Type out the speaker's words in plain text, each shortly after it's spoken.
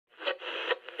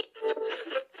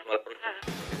Two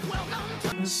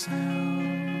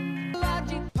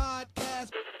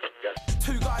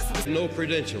guys with no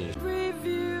credentials.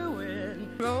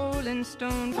 Reviewing Rolling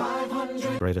Stone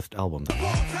 500 greatest album.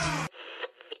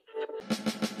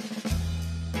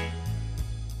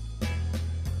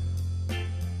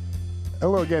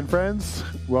 Hello again, friends.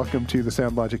 Welcome to the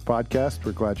Sound Logic Podcast.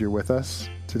 We're glad you're with us.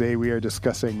 Today we are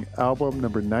discussing album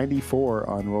number 94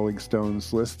 on Rolling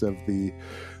Stone's list of the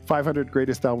 500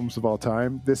 greatest albums of all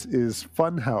time. This is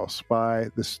Funhouse by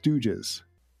the Stooges.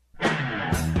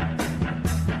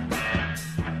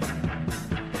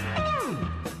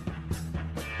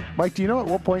 Mike, do you know at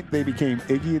what point they became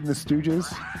Iggy and the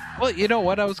Stooges? Well, you know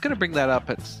what? I was going to bring that up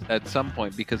at some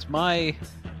point because I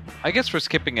guess we're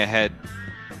skipping ahead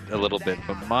a little bit,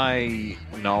 but my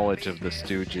knowledge of the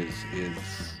Stooges is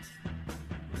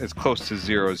as close to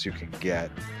zero as you can get.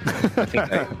 I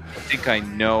think I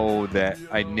know that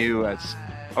I knew as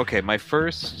okay. My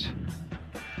first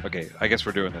okay. I guess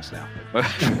we're doing this now.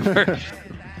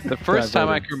 The first time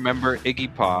I can remember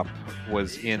Iggy Pop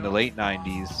was in the late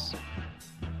 '90s,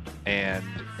 and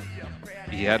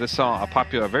he had a song,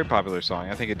 a very popular song.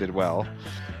 I think it did well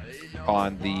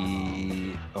on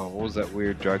the what was that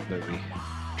weird drug movie?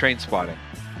 Trainspotting.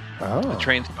 Oh. The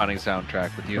Trainspotting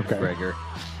soundtrack with Ewan McGregor,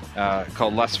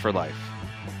 called "Lust for Life."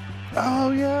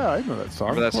 Oh yeah, I know that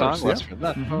song. Remember that song? Yep. Lust for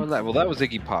Life. Mm-hmm. Well, that was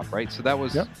Iggy Pop, right? So that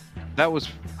was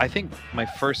I think my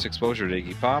first exposure to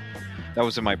Iggy Pop. That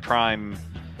was in my prime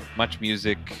Much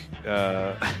Music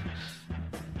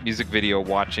music video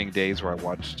watching days where I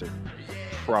watched it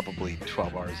probably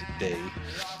 12 hours a day,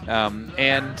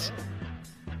 and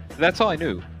that's all I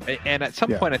knew. And at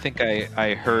some point, I think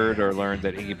I heard or learned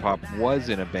that Iggy Pop was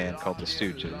in a band called the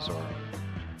Stooges,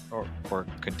 or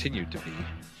continued to be.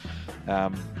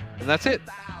 And that's it.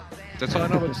 That's all I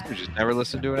know about the Stooges. Never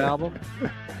listened to an album.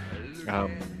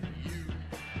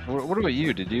 What about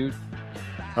you? Did you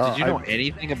know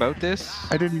anything about this?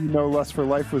 I didn't even know "Lust for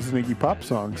Life" was an Iggy Pop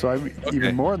song, so I'm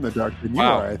even more in the dark than you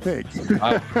are, I think.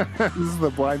 This is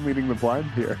the blind leading the blind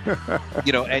here.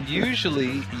 And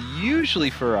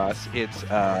usually for us, it's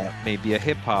maybe a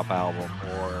hip hop album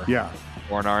or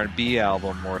an R&B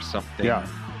album or something. Yeah.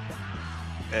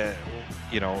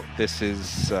 This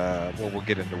is we'll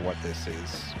get into what this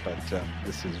is, but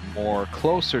this is more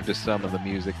closer to some of the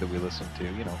music that we listen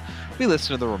to. We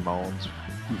listen to the Ramones.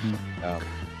 Mm-hmm.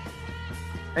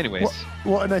 Anyways,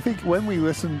 well, and I think when we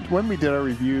did our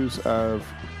reviews of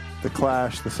the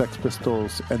Clash, the Sex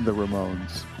Pistols, and the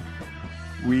Ramones,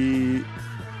 we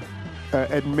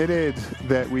admitted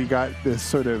that we got this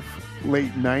sort of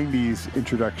late '90s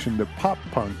introduction to pop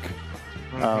punk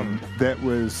that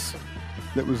was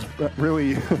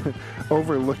really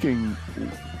overlooking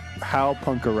how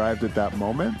punk arrived at that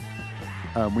moment.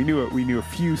 We knew a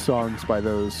few songs by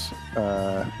those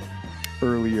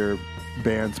earlier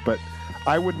bands, but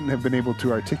I wouldn't have been able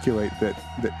to articulate that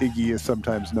Iggy is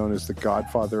sometimes known as the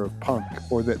godfather of punk,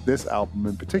 or that this album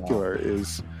in particular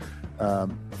is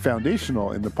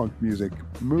foundational in the punk music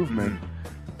movement.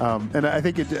 And I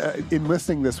think in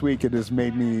listening this week, it has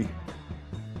made me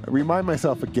remind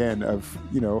myself again of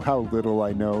how little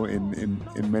I know in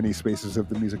many spaces of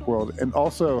the music world, and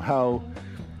also how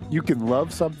you can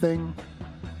love something,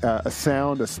 a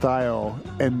sound, a style,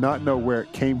 and not know where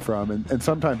it came from, and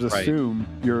sometimes assume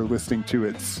you're listening to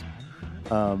its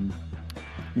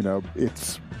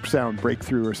sound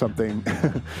breakthrough or something,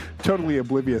 totally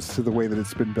oblivious to the way that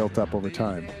it's been built up over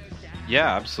time.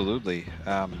 Yeah, absolutely.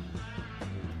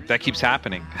 That keeps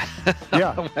happening.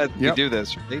 Yeah, as we do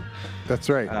this, right? That's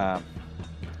right.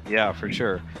 Yeah, for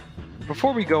sure.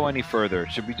 Before we go any further,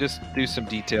 should we just do some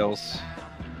details?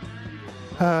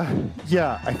 I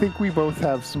think we both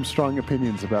have some strong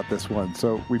opinions about this one,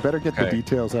 so we better get the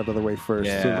details out of the way first,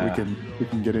 so that we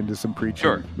can get into some preaching.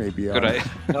 Sure. Maybe.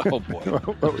 Oh boy,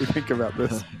 what we think about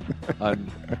this?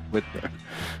 With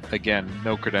again,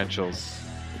 no credentials.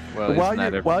 Well,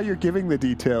 while you're giving the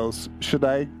details, should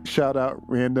I shout out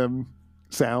random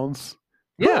sounds?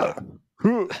 Yeah.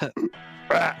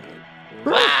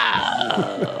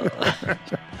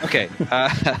 Okay.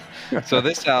 So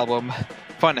this album,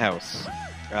 Funhouse.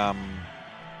 I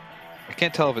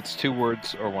can't tell if it's 2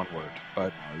 words or 1 word,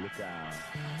 but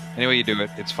anyway you do it,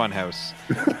 it's Funhouse.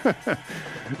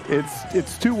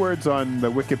 It's 2 words on the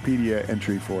Wikipedia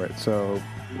entry for it, so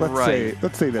let's say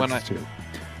that's 2.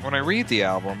 When I read the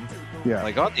album,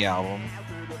 like on the album,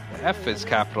 the F is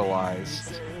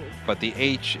capitalized, but the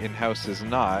H in house is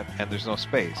not, and there's no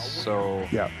space. So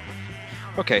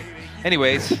okay.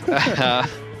 Anyways,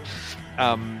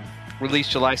 released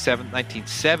July 7th,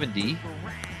 1970. It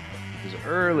was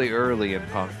early in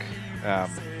punk.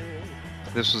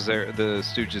 This was the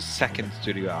Stooges' second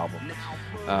studio album.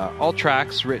 All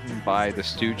tracks written by the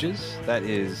Stooges. That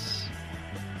is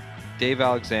Dave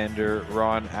Alexander,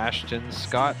 Ron Ashton,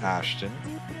 Scott Ashton,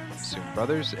 assume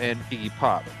brothers, and Iggy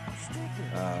Pop.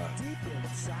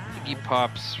 Iggy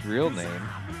Pop's real name,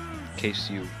 in case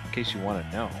you want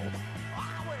to know,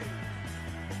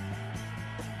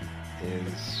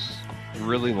 is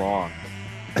really long.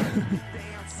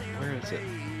 Where is it?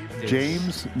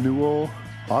 James Newell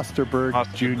Osterberg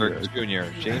Jr.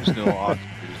 James Newell Osterberg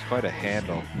is quite a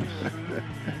handle.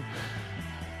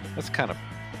 That's kind of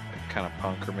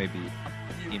punk, or maybe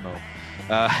emo.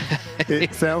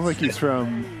 It sounds like he's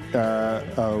from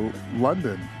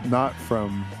London, not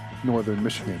from northern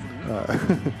Michigan.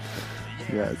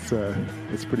 Yeah,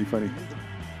 it's pretty funny.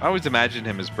 I always imagine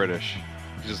him as British.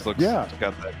 He just looks got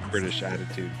that British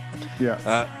attitude.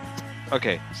 Yeah.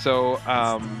 Okay, so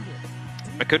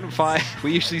I couldn't find.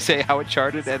 We usually say how it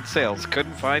charted and sales.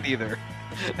 Couldn't find either.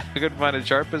 I couldn't find a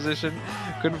chart position.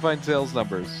 Couldn't find sales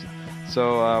numbers.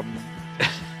 So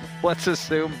let's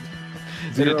assume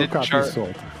that it didn't chart.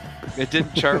 Sold. It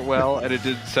didn't chart well, and it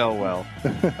didn't sell well,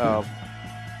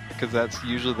 because that's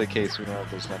usually the case when we have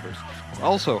those numbers.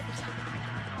 Also,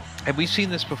 and we've seen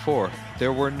this before,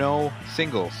 there were no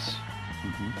singles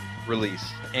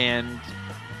released, and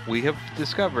we have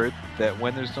discovered that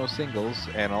when there's no singles,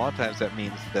 and a lot of times that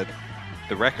means that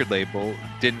the record label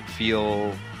didn't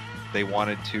feel they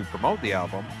wanted to promote the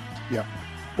album. Yeah.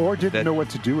 Or didn't know what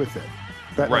to do with it.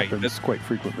 That happens quite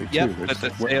frequently too. Yeah, but the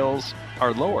sales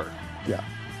are lower. Yeah.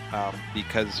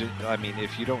 Because, I mean,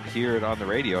 if you don't hear it on the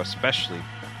radio, especially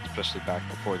back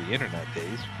before the internet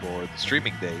days, before the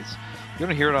streaming days, you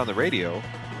don't hear it on the radio,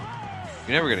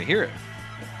 you're never going to hear it.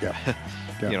 Yeah.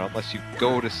 You know, unless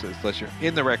you're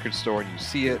in the record store and you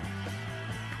see it,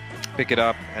 pick it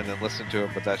up and then listen to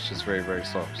it, but that's just very, very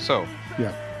slow. So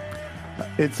yeah,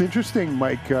 it's interesting,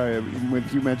 Mike,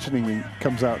 with you mentioning it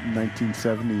comes out in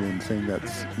 1970 and saying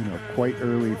that's quite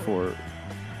early for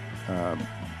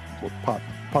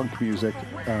punk music.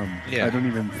 I don't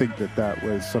even think that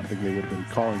was something they would have been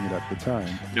calling it at the time.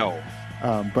 No.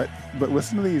 But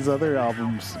listen to these other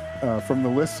albums from the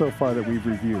list so far that we've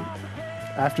reviewed.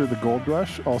 After the Gold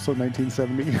Rush, also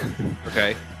 1970.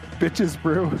 Okay. Bitches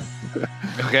Brew.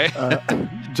 Okay.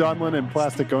 John Lennon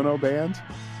Plastic Ono Band.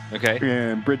 Okay.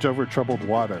 And Bridge Over Troubled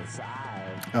Water.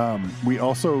 We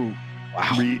also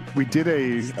we did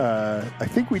I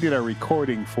think we did a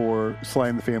recording for Sly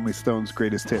and the Family Stone's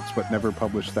Greatest Hits, but never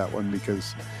published that one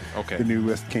because the new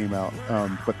list came out.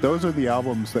 But those are the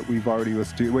albums that we've already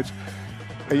listened to, which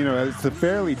it's a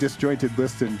fairly disjointed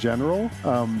list in general.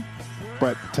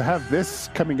 But to have this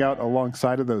coming out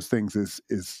alongside of those things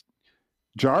is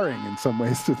jarring in some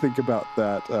ways, to think about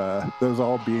that, those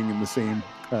all being in the same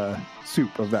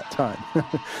soup of that time.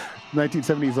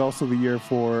 1970 is also the year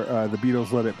for the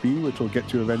Beatles' Let It Be, which we'll get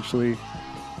to eventually.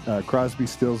 Crosby,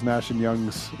 Stills, Nash &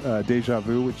 Young's Deja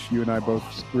Vu, which you and I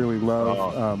both really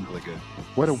love. Really good.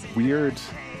 What a weird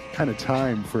kind of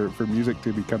time for music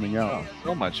to be coming out.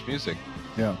 So much music.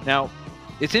 Yeah. Now,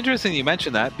 it's interesting you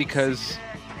mention that, because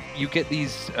you get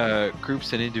these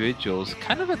groups and individuals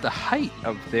kind of at the height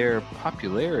of their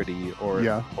popularity, or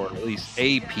at least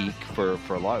a peak for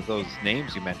a lot of those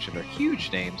names you mentioned are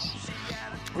huge names,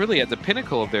 really at the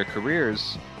pinnacle of their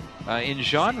careers in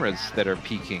genres that are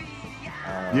peaking.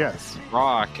 Yes.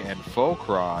 Rock and folk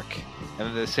rock. And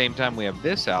at the same time, we have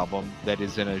this album that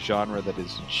is in a genre that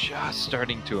is just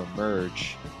starting to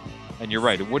emerge. And you're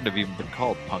right, it wouldn't have even been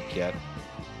called punk yet.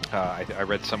 I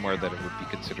read somewhere that it would be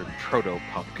considered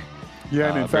proto-punk. Yeah,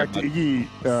 and in fact, Iggy,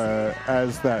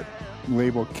 as that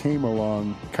label came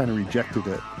along, kind of rejected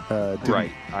it.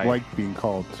 Didn't like being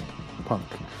called punk.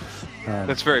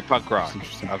 That's very punk rock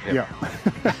of him.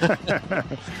 Yeah.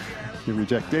 You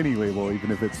reject any label,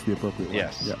 even if it's the appropriate one.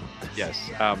 Yes. Yeah. Yes.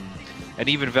 And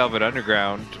even Velvet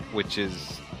Underground, which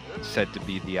is said to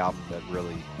be the album that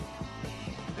really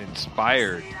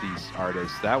inspired these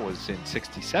artists, that was in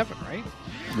 67, right?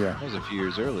 Yeah. That was a few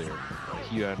years earlier.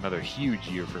 Another huge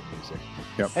year for music.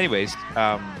 Yep. Anyways,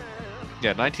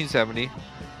 1970,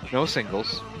 no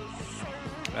singles.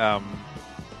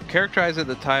 Characterized at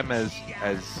the time as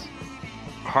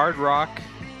hard rock,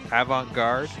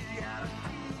 avant-garde,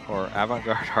 or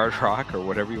avant-garde hard rock, or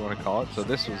whatever you want to call it. So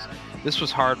this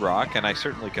was hard rock, and I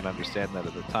certainly can understand that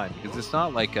at the time, because it's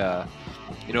not like a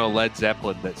Led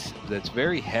Zeppelin that's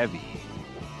very heavy.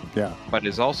 Yeah. But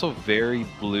is also very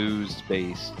blues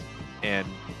based and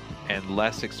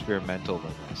less experimental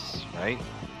than this, right?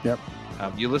 Yep.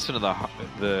 You listen to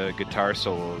the guitar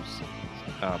solos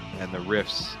and the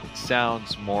riffs, it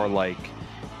sounds more like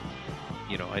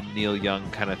a Neil Young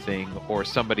kind of thing, or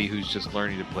somebody who's just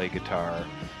learning to play guitar,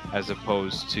 as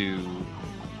opposed to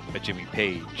a Jimmy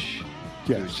Page,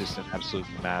 who's just an absolute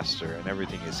master, and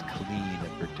everything is clean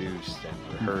and produced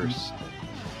and rehearsed.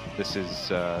 This is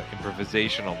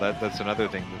improvisational. That's another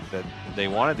thing that they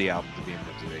wanted the album to be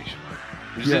improvisational,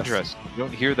 which is interesting. You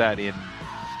don't hear that in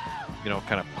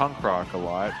kind of punk rock a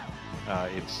lot.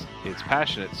 It's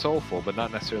passionate, soulful, but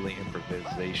not necessarily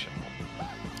improvisational.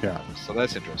 Yeah. So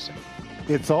that's interesting.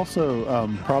 It's also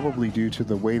probably due to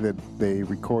the way that they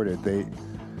recorded. They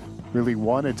really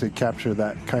wanted to capture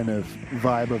that kind of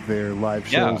vibe of their live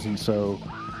shows, and so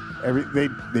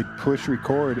they'd push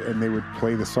record and they would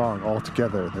play the song all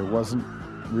together. There wasn't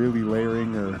really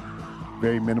layering or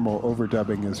very minimal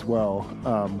overdubbing as well.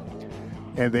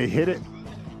 And they hit it,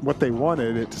 what they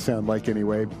wanted it to sound like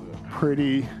anyway,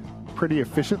 pretty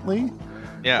efficiently.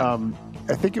 Yeah.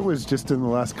 I think it was just in the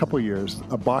last couple of years,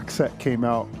 a box set came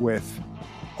out with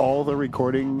all the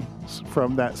recordings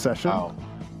from that session.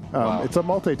 Wow. It's a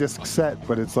multi-disc set,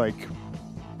 but it's like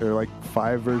there are like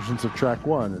 5 versions of track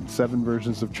 1 and 7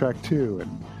 versions of track 2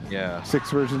 and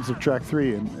 6 versions of track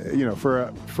 3. And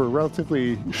for a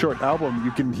relatively short album,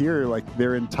 you can hear like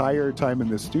their entire time in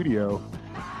the studio,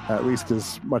 at least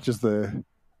as much as the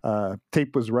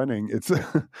tape was running. It's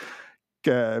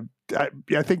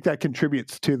I think that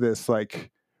contributes to this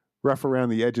like rough around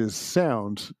the edges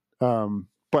sound,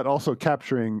 but also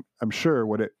capturing, I'm sure,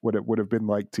 what it would have been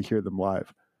like to hear them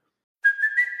live.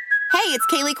 Hey, it's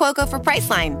Kaylee Cuoco for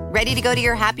Priceline. Ready to go to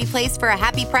your happy place for a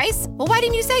happy price? Well, why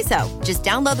didn't you say so? Just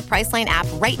download the Priceline app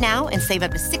right now and save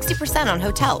up to 60% on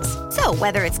hotels. So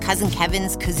whether it's Cousin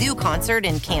Kevin's Kazoo Concert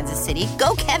in Kansas City,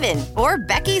 go Kevin, or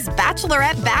Becky's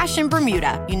Bachelorette Bash in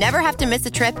Bermuda, you never have to miss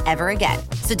a trip ever again.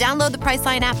 So download the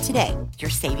Priceline app today. Your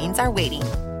savings are waiting.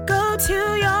 Go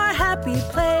to your happy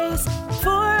place for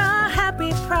a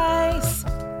happy price.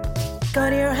 Go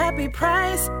to your happy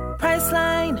price,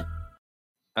 Priceline.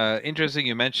 Interesting.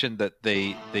 You mentioned that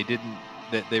they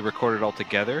recorded all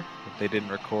together. They didn't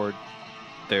record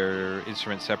their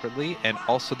instruments separately, and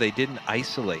also they didn't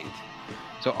isolate.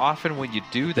 So often when you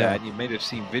do that, you might have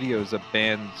seen videos of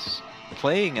bands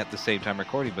playing at the same time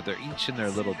recording, but they're each in their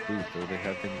little booth, or they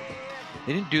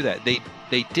didn't do that.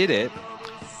 They did it.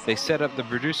 They set up, the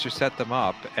producer set them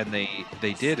up, and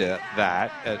they did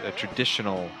a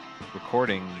traditional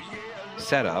recording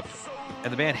setup.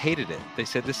 And the band hated it. They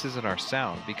said, this isn't our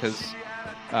sound, because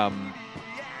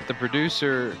the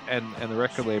producer and the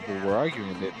record label were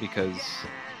arguing a bit, because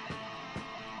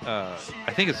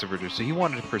I think it's the producer. He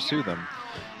wanted to pursue them,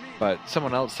 but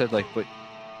someone else said, like, but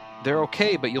they're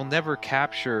okay, but you'll never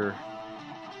capture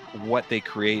what they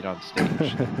create on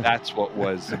stage. That's what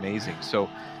was amazing. So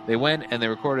they went and they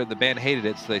recorded. The band hated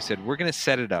it, so they said, we're going to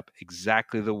set it up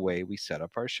exactly the way we set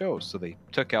up our shows. So they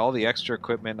took all the extra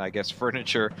equipment, I guess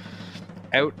furniture,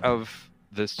 out of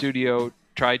the studio,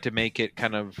 tried to make it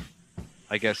kind of,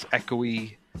 I guess,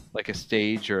 echoey, like a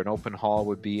stage or an open hall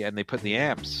would be, and they put the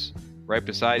amps right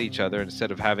beside each other.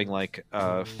 Instead of having like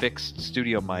a fixed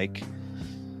studio mic,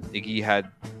 Iggy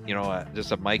had,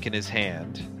 just a mic in his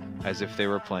hand, as if they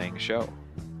were playing a show,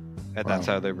 and that's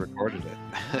how they recorded it.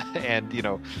 And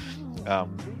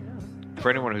for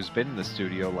anyone who's been in the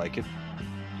studio, like it,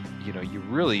 you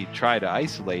really try to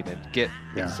isolate and get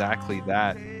exactly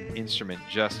that instrument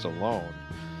just alone,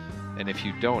 and if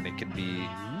you don't, it can be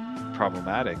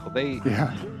problematic. Well,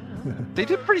 they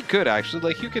did pretty good, actually.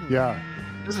 Like, you can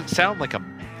it doesn't sound like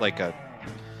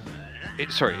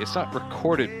it's not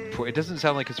recorded it doesn't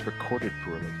sound like it's recorded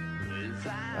poorly.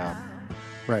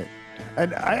 Right.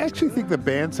 And I actually think the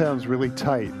band sounds really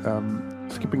tight.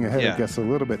 Skipping ahead, I guess, a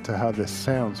little bit to how this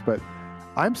sounds, but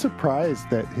I'm surprised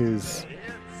that his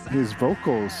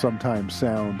vocals sometimes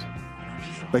sound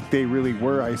like they really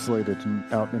were isolated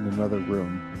and out in another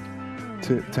room.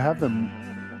 To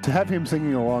have him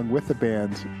singing along with the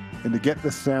band, and to get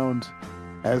the sound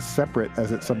as separate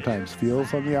as it sometimes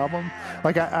feels on the album.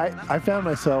 Like, I found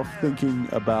myself thinking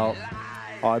about,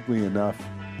 oddly enough,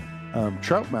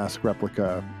 Trout Mask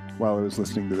Replica while I was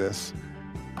listening to this,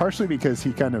 partially because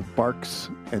he kind of barks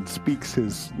and speaks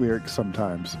his lyrics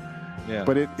sometimes. Yeah.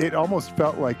 But it almost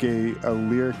felt like a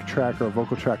lyric track or a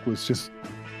vocal track was just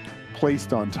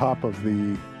placed on top of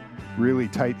the really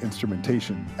tight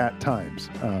instrumentation at times,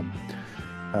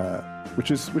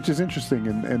 which is interesting,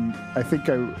 and I think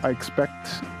I expect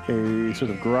a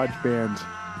sort of garage band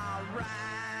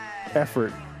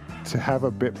effort to have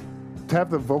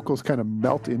the vocals kind of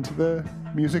melt into the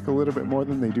music a little bit more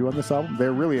than they do on this album.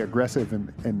 They're really aggressive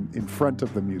and in front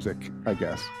of the music, I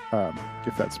guess,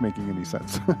 if that's making any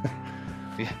sense.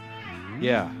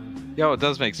 Yeah, it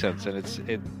does make sense, and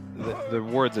the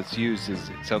word that's used is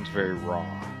it sounds very raw.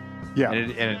 Yeah.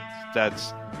 And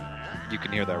that's you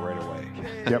can hear that right away.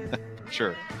 Yep.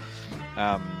 Sure.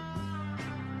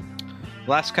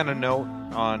 Last kind of note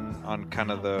on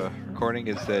kind of the recording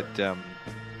is that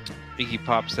Iggy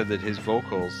Pop said that his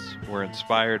vocals were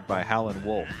inspired by Howlin'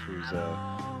 Wolf, who's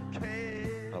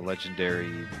a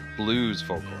legendary blues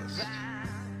vocalist,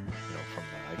 from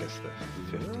I guess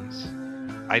the 50s.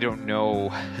 I don't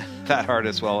know that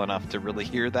artist well enough to really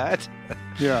hear that.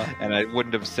 Yeah. And I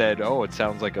wouldn't have said, oh, it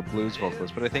sounds like a blues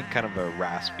vocalist, but I think kind of a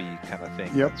raspy kind of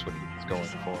thing. Yep. That's what he was going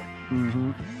for.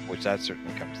 Mm-hmm. Which that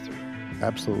certainly comes through.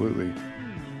 Absolutely.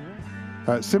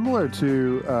 Similar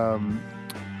to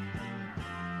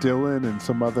Dylan and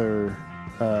some other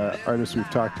artists we've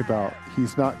talked about,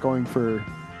 he's not going for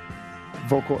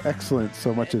vocal excellence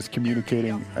so much as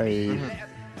communicating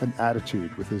an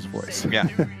attitude with his voice. Yeah.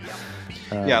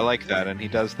 Yeah, I like that, and he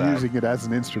does that. Using it as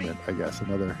an instrument, I guess.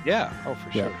 Another. Yeah. Oh,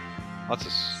 for sure. Lots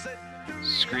of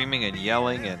screaming and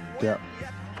yelling and. Yeah.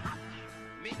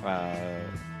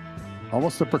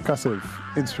 Almost a percussive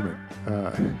instrument.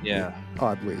 Yeah.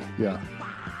 Oddly, yeah.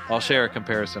 I'll share a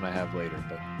comparison I have later,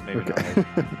 but maybe not later.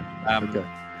 Okay.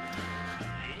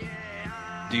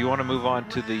 Do you want to move on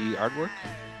to the artwork?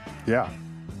 Yeah.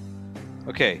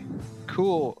 Okay.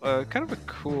 Cool. Kind of a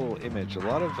cool image. A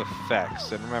lot of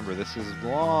effects. And remember, this is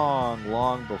long,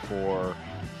 long before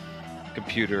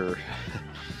computer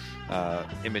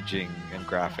imaging and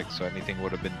graphics, so anything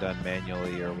would have been done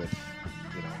manually or with,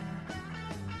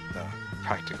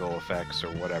 practical effects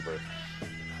or whatever.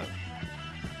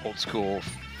 Old school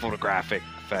photographic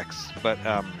effects. But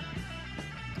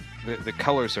the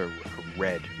colors are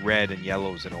red and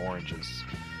yellows and oranges.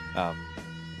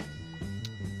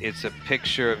 It's a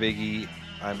picture of Iggy.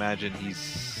 I imagine he's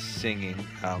singing.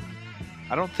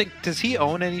 I don't think... Does he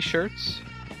own any shirts?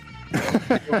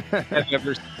 I've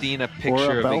ever seen a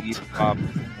picture of Iggy Pop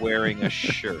wearing a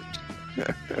shirt.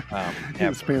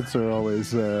 His pants are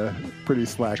always pretty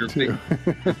slack, too.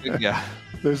 Yeah.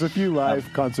 There's a few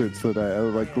live concerts that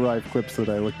live clips that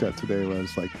I looked at today where I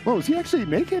was like, "Oh, is he actually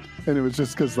naked?" And it was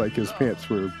just because his pants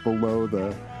were below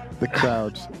the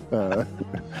crowd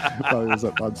while he was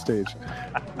up on stage.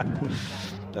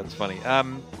 That's funny.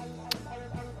 On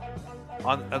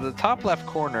the top left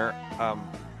corner,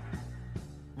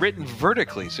 written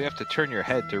vertically, so you have to turn your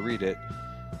head to read it,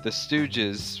 the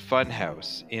Stooges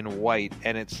Funhouse in white,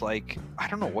 and it's like, I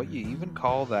don't know what you even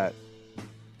call that.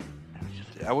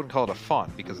 I wouldn't call it a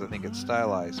font because I think it's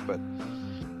stylized, but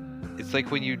it's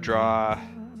like when you draw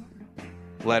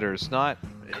letters, not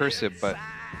cursive, but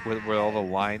where all the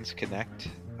lines connect.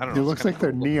 I don't know. It looks like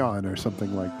they're neon or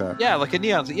something like that. Yeah, like a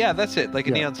neon. Yeah, that's it. Like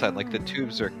a neon sign. Like the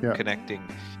tubes are connecting.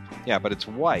 Yeah, but it's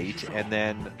white, and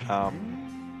then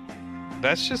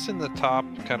that's just in the top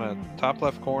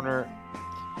left corner,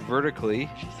 vertically,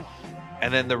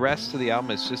 and then the rest of the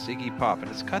album is just Iggy Pop, and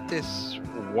it's got this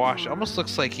wash. Almost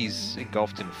looks like he's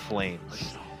engulfed in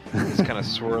flames. This kind of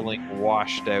swirling,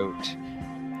 washed out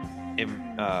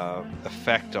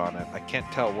effect on it. I can't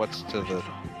tell what's to the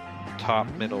top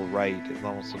middle right. It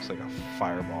almost looks like a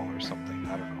fireball or something.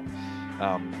 I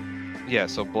don't know.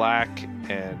 So black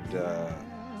and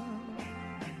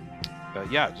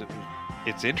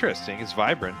it's interesting. It's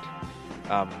vibrant.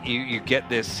 You get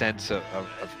this sense of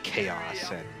chaos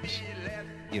and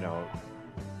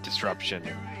disruption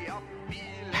and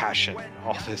passion,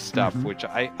 all this stuff, which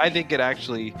I think it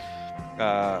actually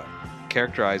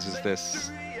characterizes this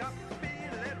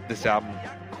album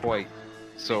quite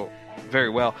so very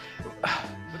well.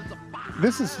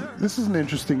 This is an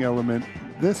interesting element.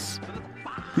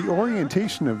 The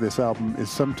orientation of this album is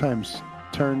sometimes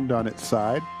turned on its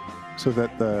side, so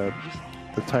that the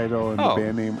title and the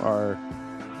band name are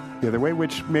the other way,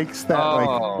 which makes that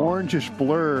orangish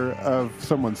blur of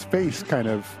someone's face kind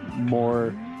of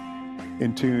more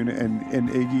in tune, and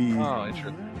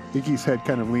Iggy's head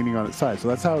kind of leaning on its side. So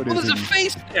that's how it is. There's a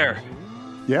face there.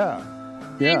 Yeah.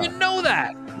 I didn't even know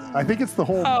that. I think it's the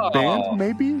whole band,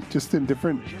 maybe, just in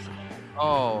different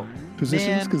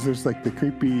positions, because there's like the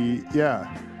creepy. Yeah,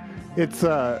 it's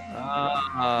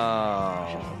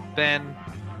Ben.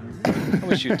 I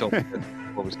wish you told me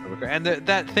what was going on. And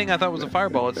that thing I thought was a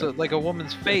fireball. It's like a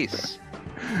woman's face.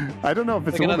 I don't know if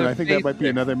it's like a woman. I think that might be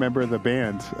another member of the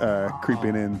band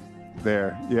creeping in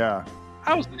there. Yeah.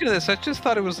 I was looking at this. I just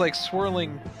thought it was like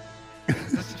swirling.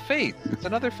 It's a face. It's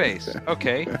another face.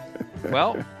 Okay.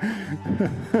 Well.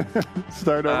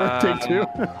 Start over. Take two.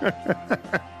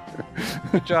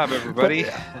 Good job, everybody.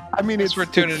 But, I mean, thanks for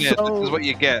tuning in. This is what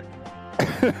you get.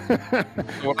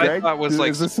 What Greg, I thought was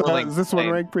like, is this one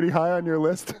ranked pretty high on your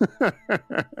list?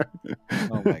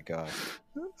 Oh my god!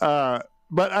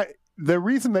 But the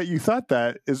reason that you thought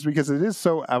that is because it is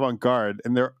so avant-garde,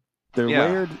 and they're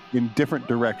layered in different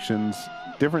directions,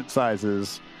 different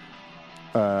sizes,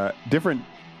 different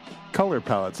color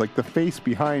palettes. Like the face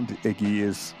behind Iggy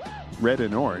is red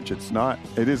and orange. It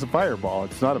is a fireball.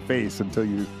 It's not a face until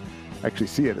you actually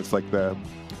see it. It's like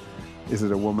is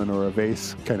it a woman or a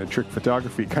vase kind of trick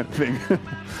photography kind of thing.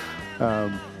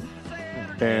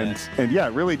 And yeah,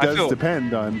 it really does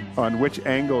depend on which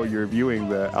angle you're viewing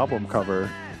the album cover.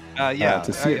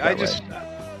 To see it I just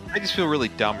feel really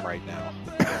dumb right now.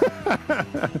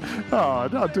 Oh,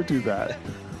 no, don't do that.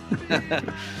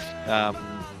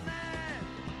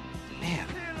 Man,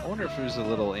 I wonder if there's a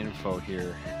little info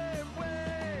here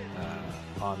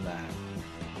on that.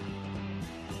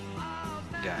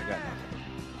 Yeah, I got nothing.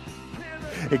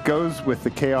 It goes with the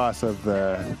chaos of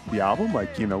the album.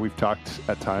 Like, we've talked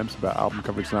at times about album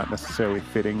covers not necessarily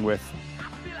fitting with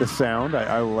the sound.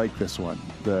 I like this one.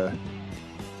 The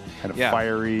kind of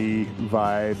fiery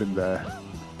vibe and the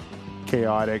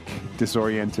chaotic,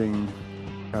 disorienting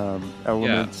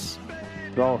elements.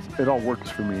 Yeah. It all works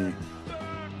for me.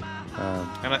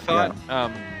 And I thought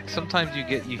sometimes you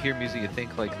hear music, you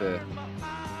think like the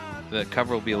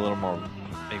cover will be a little more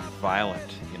maybe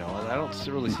violent. I don't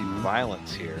really see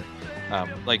violence here.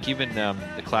 Like even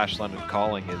the Clash London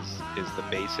Calling is the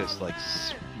bassist like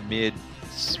mid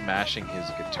smashing his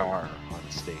guitar on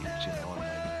stage. And like,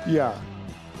 yeah.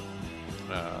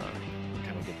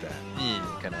 Kind of get that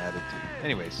kind of attitude.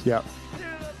 Anyways, yeah.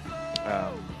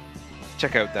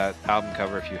 Check out that album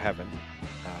cover if you haven't.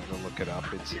 Go look it up.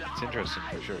 It's interesting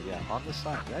for sure. Yeah, on the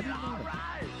side. I didn't know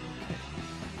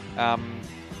that. Okay.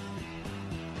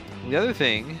 The other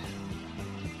thing,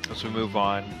 as we move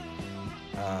on,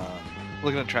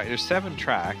 looking at the track, there's 7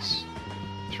 tracks,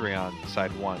 4 on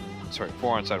side 1, 3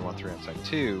 on side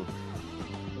 2.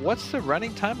 What's the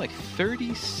running time? Like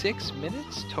 36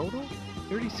 minutes total?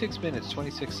 36 minutes,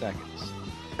 26 seconds.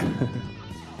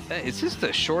 Is this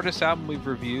the shortest album we've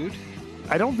reviewed?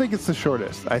 I don't think it's the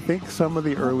shortest. I think some of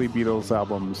the early Beatles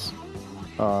albums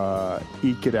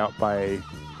eke it out by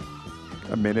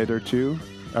a minute or two,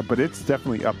 but it's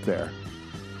definitely up there.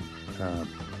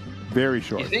 Very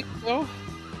short. You think so?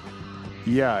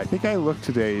 Yeah, I think I looked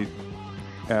today.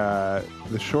 The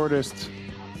shortest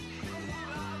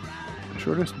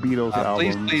Beatles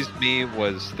album. Please Please Me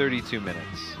was 32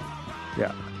 minutes.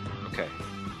 Yeah. Okay.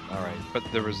 All right. But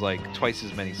there was like twice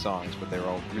as many songs, but they were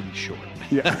all really short.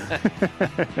 Yeah.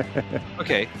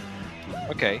 Okay.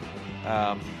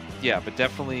 Yeah, but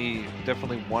definitely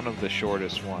one of the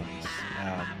shortest ones.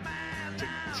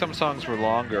 Some songs were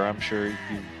longer. I'm sure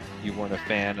you weren't a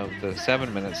fan of the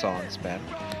 7-minute songs, Ben.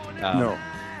 No.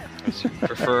 So you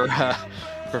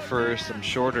prefer some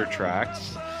shorter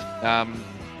tracks.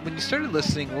 When you started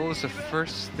listening, what was the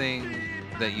first thing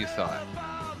that you thought?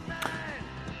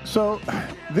 So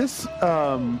this,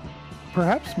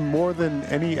 perhaps more than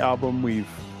any album we've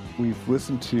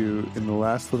listened to in the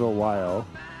last little while,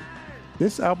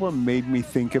 this album made me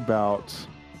think about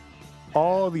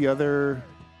all the other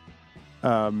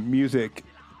music,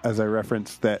 as I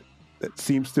referenced, that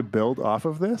seems to build off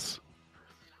of this.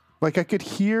 Like I could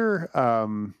hear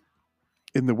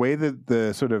in the way that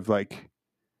the sort of like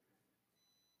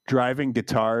driving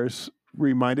guitars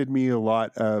reminded me a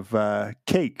lot of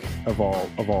Cake of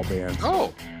all bands.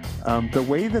 Oh, the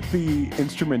way that the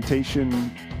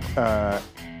instrumentation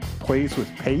plays with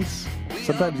pace,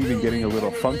 sometimes even getting a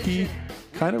little funky,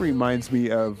 kind of reminds me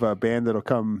of a band that'll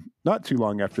come not too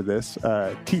long after this,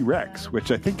 T-Rex, which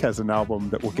I think has an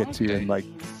album that we'll get to in like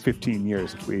 15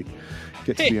 years if we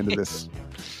get to the end of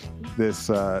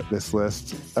this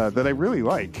list that I really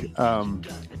like.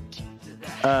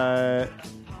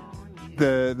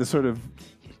 The sort of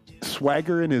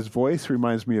swagger in his voice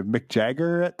reminds me of Mick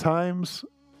Jagger at times.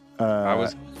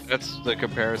 That's the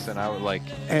comparison I would like.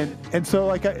 And so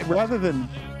like rather than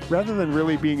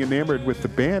really being enamored with the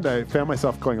band, I found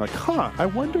myself going like, I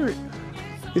wonder,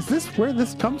 is this where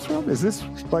this comes from? Is this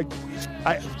like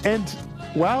and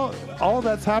while all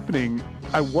that's happening,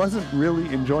 I wasn't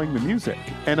really enjoying the music.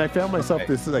 And I found myself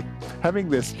this like having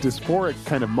this dysphoric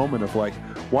kind of moment of like,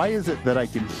 why is it that I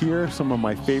can hear some of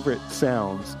my favorite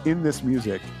sounds in this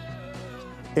music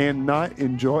and not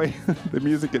enjoy the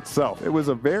music itself? It was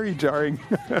a very jarring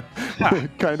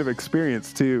kind of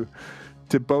experience to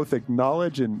both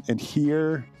acknowledge and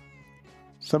hear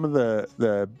some of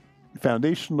the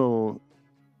foundational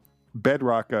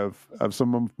bedrock of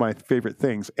some of my favorite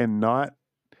things and not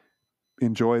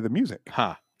enjoy the music.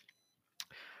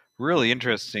 Really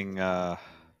interesting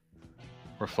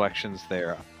reflections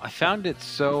there. I found it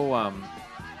so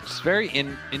just very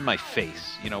in my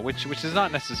face, which is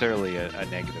not necessarily a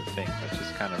negative thing, but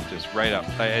just kind of just right up,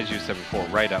 as you said before,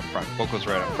 right up front, vocals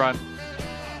right up front,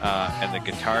 and the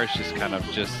guitars just kind of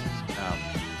just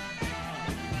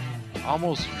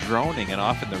almost droning, and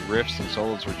often the riffs and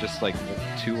solos were just like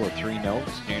 2 or 3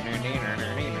 notes,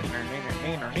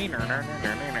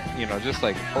 just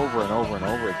like over and over and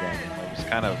over again. And it was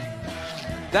kind of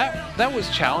that was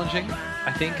challenging,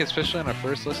 I think, especially on a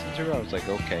first listen through. I was like,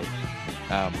 okay,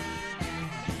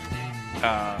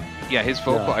 his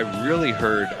vocal. Yeah. I really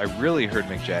heard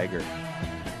Mick Jagger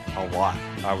a lot.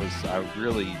 I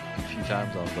really, a few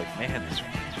times I was like, man, this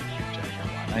reminds me of Mick Jagger a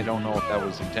lot. I don't know if that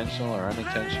was intentional or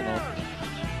unintentional.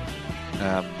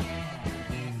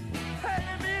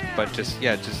 But just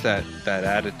that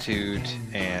attitude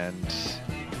and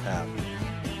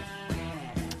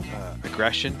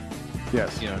aggression.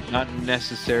 Yes. Not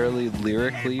necessarily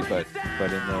lyrically, but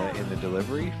in the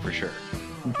delivery, for sure.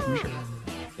 For sure.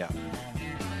 Yeah.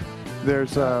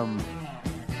 There's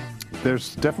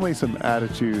definitely some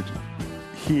attitude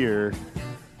here.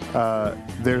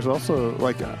 There's also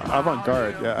like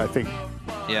avant-garde. I think.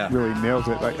 Yeah. Really nails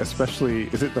it. Like, especially,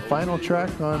 is it the final track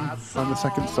on the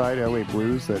second side, LA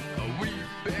Blues, that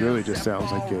really just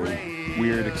sounds like a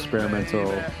weird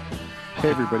experimental. Hey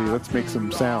everybody, let's make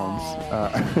some sounds.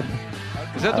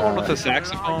 Is that the one with the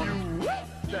saxophone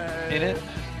in it?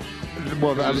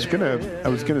 Well, I was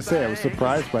gonna say I was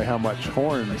surprised by how much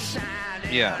horns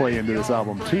play into this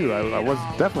album too. I was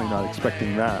definitely not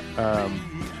expecting that.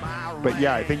 But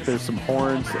yeah, I think there's some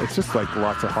horns. It's just like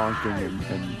lots of honking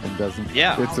and doesn't.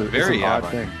 Yeah, it's an odd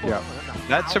thing. Yeah,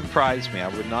 that surprised me. I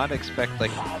would not expect.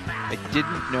 Like, I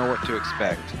didn't know what to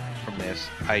expect from this.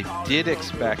 I did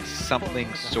expect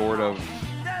something sort of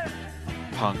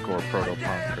punk or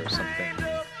proto-punk or something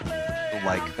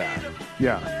like that.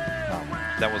 Yeah,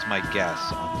 that was my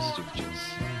guess on the Stooges.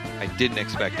 I didn't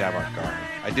expect avant-garde.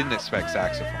 I didn't expect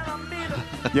saxophone.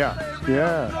 Yeah.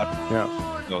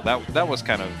 No, that was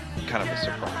kind of a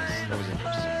surprise. That was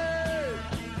interesting.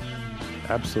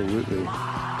 Absolutely.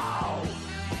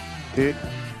 It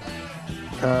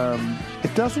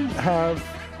doesn't have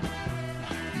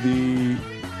the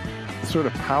sort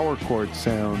of power chord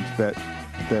sound that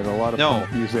a lot of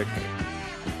punk music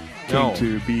came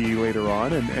to be later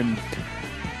on,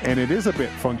 and it is a bit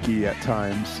funky at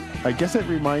times. I guess it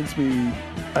reminds me.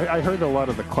 I heard a lot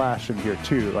of the Clash in here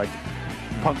too, like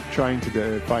punk trying to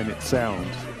define its sound,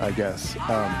 I guess,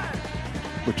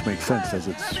 which makes sense as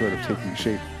it's sort of taking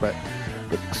shape, but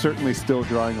certainly still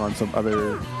drawing on some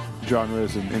other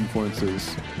genres and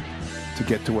influences to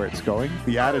get to where it's going.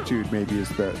 The attitude maybe is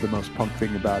the most punk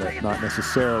thing about it, not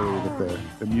necessarily that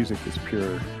the music is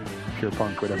pure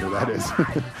punk, whatever that is.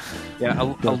 Yeah, a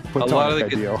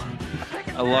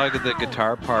lot of the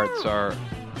guitar parts are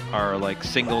like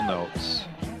single notes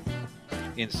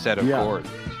instead of chords.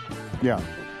 Yeah.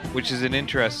 Which is an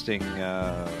interesting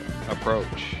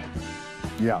approach.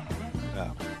 Yeah.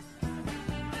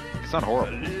 It's not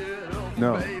horrible.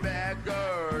 No.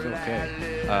 It's okay.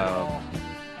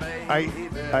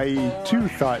 I too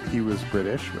thought he was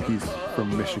British. He's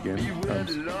from Michigan.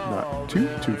 Not too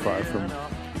far from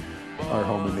our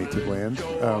home and native land.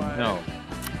 No.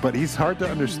 But he's hard to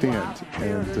understand.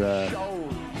 And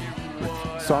with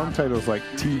song titles like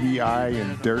TVI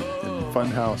and Dirt and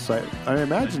Funhouse, I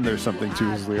imagine there's something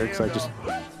to his lyrics. I just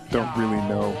don't really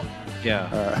know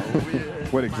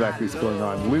what exactly is going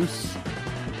on. Loose,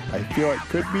 I feel like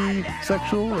could be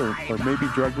sexual or maybe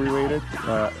drug related.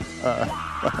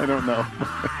 I don't know.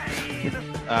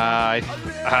 I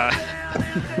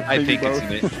think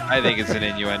it's an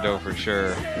innuendo for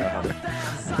sure.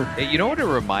 You know what it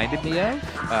reminded me of?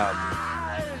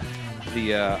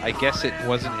 I guess it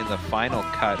wasn't in the final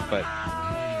cut, but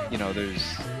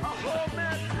there's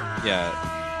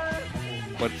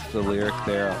what's the lyric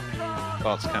there?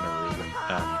 Well, it's kind of rude.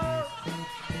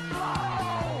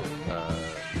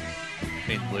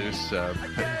 In loose,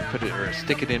 put it or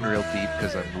stick it in real deep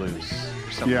because I'm loose,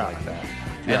 or something like that.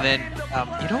 Yeah. And then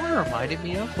you know what it reminded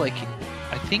me of? Like,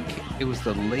 I think it was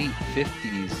the late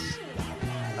 50s.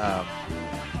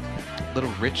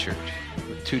 Little Richard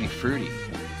with Tutti Frutti.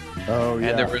 Oh yeah.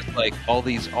 And there was like all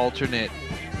these alternate,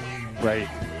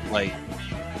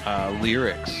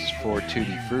 lyrics for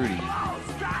Tutti Frutti,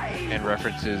 and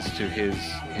references to his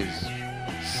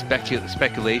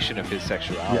speculation of his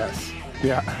sexuality. Yes.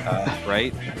 Yeah.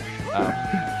 Right.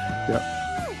 Yep.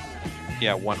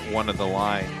 Yeah. One of the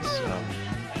lines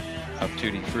of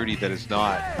Tutti Frutti that is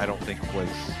not, I don't think, was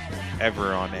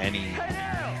ever on any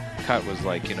cut was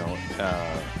like,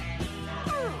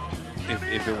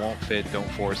 if it won't fit, don't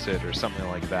force it, or something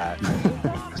like that.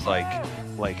 It's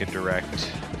like a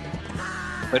direct.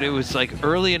 But it was like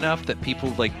early enough that people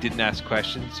like didn't ask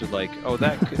questions. So like, oh,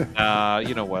 that could,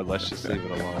 you know what? Let's just leave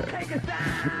it alone.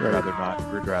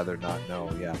 We'd rather not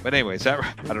know. Yeah. But anyways, I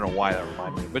don't know why that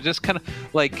reminded me, but just kind of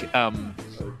like,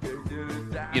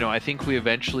 you know, I think we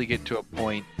eventually get to a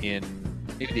point in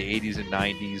maybe the 80s and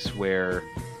 90s where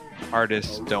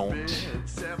artists don't,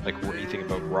 like when you think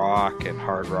about rock and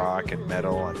hard rock and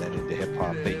metal and then into hip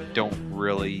hop, they don't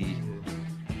really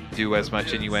do as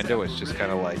much innuendo. It's just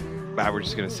kind of like, we're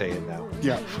just gonna say it now.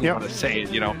 Yeah, we want to say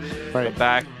it, you know. Right. But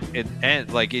back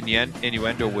and like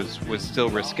innuendo was still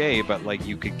risque, but like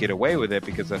you could get away with it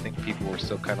because I think people were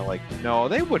still kind of like, no,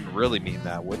 they wouldn't really mean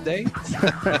that, would they?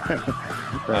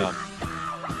 Right.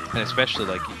 And especially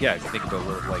like, yeah, think about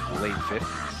like late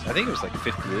 50s. I think it was like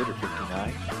 58 or 59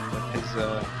 when his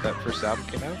that first album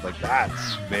came out. Like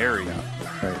that's very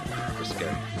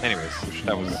risque. Anyways,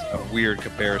 that was a weird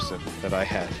comparison that I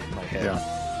had in my head.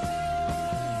 Yeah.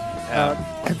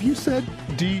 Have you said,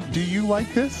 do you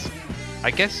like this?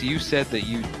 I guess you said that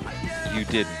you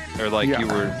didn't, or like you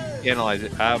were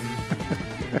analyzing.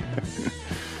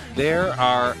 There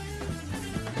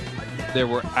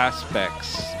were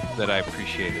aspects that I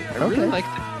appreciated. I really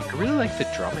liked the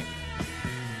drumming.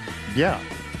 Yeah.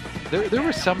 There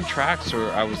were some tracks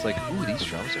where I was like, ooh, these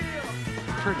drums are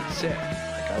pretty sick.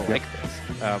 Like I like this.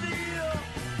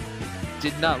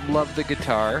 Did not love the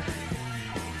guitar.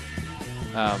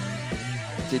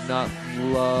 Did not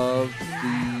love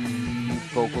the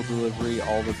vocal delivery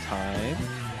all the time.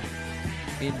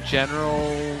 In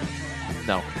general,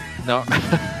 no.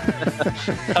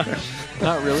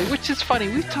 Not really, which is funny.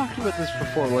 We've talked about this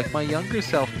before. Like, my younger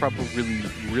self probably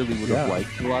really would have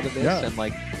liked a lot of this. And,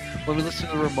 like, when we listened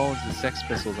to the Ramones and Sex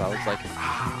Pistols, I was like,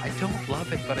 I don't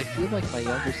love it, but I feel like my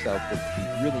younger self would be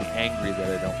really angry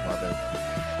that I don't love it.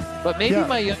 But maybe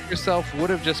my younger self would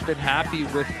have just been happy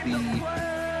with the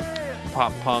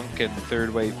pop punk and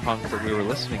third wave punk that we were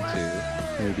listening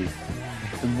to. Maybe.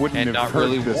 And not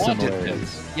really wanted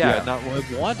this. Not really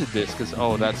wanted this because,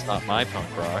 oh, that's not my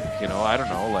punk rock. You know, I don't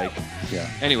know. Like,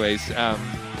 anyways, I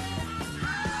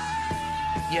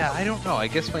don't know. I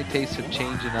guess my tastes have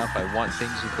changed enough. I want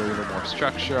things with a little more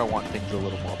structure. I want things a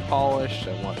little more polished.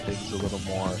 I want things a little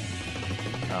more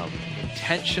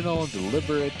intentional and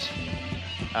deliberate.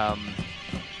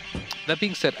 That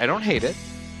being said, I don't hate it.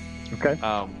 Okay.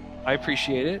 I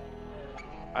appreciate it.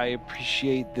 I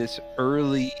appreciate this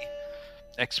early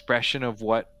expression of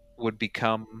what would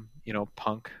become, you know,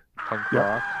 punk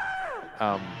rock.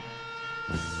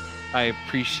 I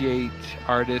appreciate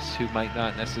artists who might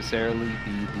not necessarily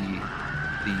be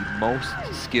the most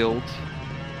skilled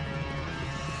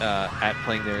at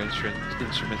playing their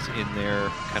instruments in their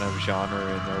kind of genre,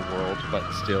 in their world,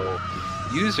 but still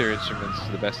use their instruments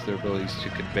to the best of their abilities to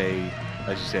convey,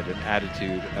 as you said, an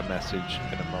attitude, a message,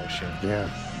 an emotion.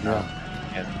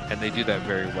 And they do that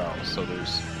very well. So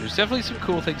there's definitely some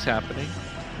cool things happening.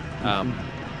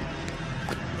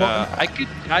 I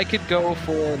could go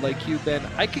for, like you, Ben.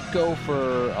 I could go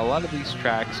for a lot of these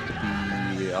tracks to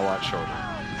be a lot shorter.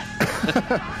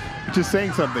 Just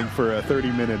saying something for a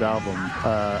 30-minute album.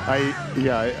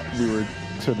 We were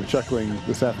sort of chuckling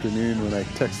this afternoon when I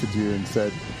texted you and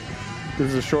said, this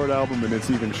is a short album, and it's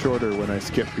even shorter when I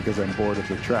skip because I'm bored of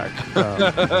the track.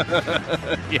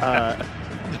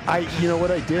 You know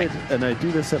what I did, and I do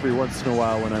this every once in a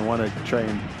while when I want to try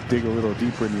and dig a little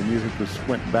deeper in the music, was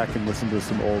went back and listened to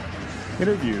some old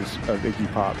interviews of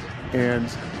Iggy Pop, and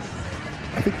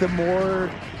I think the more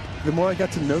I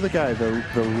got to know the guy,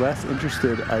 the less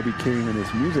interested I became in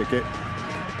his music.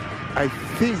 I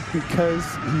think because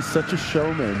he's such a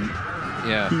showman,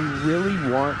 he really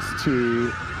wants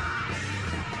to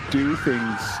do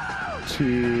things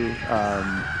to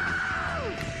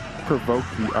provoke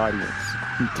the audience.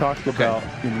 He talked about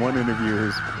in one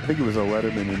interview, I think it was a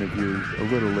Letterman interview a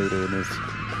little later in his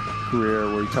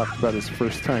career, where he talked about his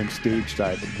first time stage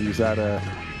diving. He was at a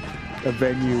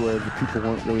venue where the people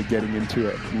weren't really getting into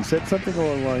it. And he said something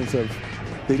along the lines of,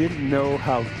 they didn't know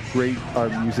how great our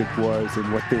music was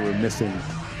and what they were missing.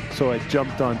 So I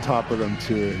jumped on top of them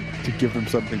to give them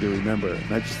something to remember.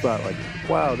 And I just thought, like,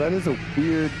 wow, that is a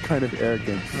weird kind of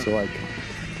arrogance. So like,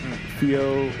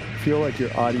 feel like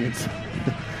your audience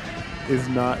is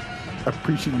not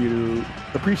appreciating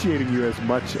you as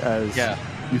much as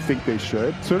you think they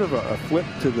should. Sort of a flip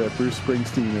to the Bruce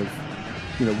Springsteen of,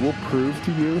 you know, we'll prove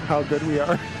to you how good we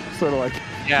are. Sort of like,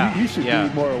 you should be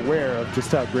more aware of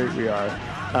just how great we are.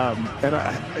 And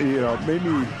I, you know, made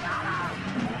me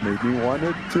made me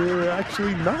wanted to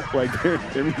actually not like their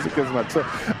music as much. So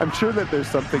I'm sure that there's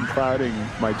something clouding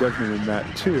my judgment in that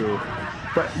too.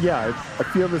 But yeah, I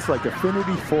feel this like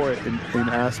affinity for it in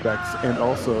aspects, and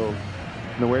also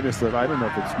an awareness that I don't know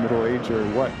if it's middle age or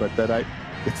what, but that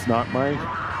it's not my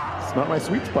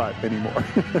sweet spot anymore.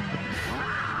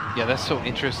 Yeah, that's so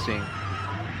interesting.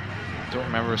 Don't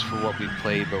remember us for what we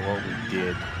played, but what we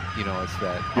did. You know, it's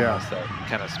that almost that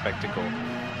kind of spectacle.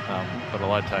 But a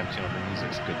lot of times, you know, the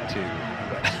music's good too.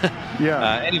 But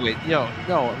Yeah. Anyway, you know,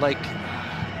 no, like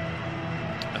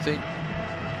I think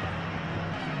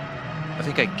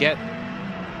I get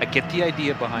the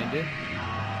idea behind it,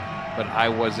 but I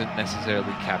wasn't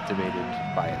necessarily captivated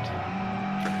by it.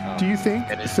 Do you think,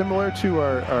 similar to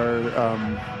our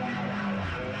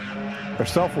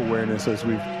self-awareness as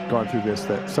we've gone through this,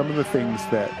 that some of the things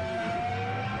that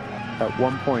at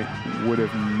one point would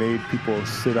have made people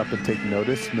sit up and take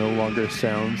notice no longer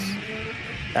sounds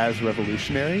as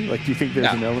revolutionary? Like, do you think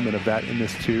there's an element of that in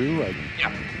this too? Like,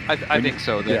 yeah, I think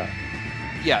so. That,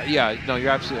 yeah. No,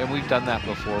 you're absolutely, and we've done that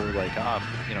before. We're like,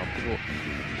 you know, people.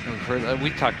 We've heard,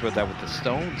 we talked about that with the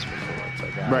Stones before. It's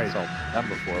like, right. It's all done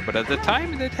before, but at the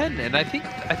time it hadn't. And I think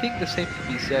the same could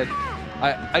be said.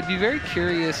 I'd be very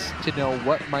curious to know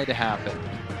what might have happened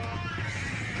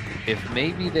if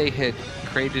maybe they had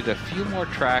created a few more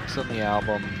tracks on the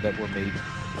album that were made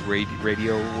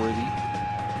radio worthy,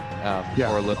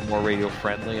 or a little more radio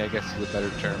friendly, I guess is a better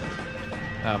term,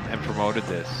 and promoted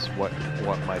this. What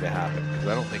might have happened? Because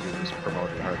I don't think it was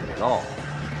promoted hardly at all.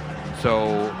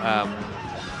 So,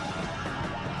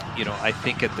 you know, I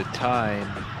think at the time,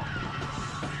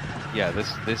 yeah,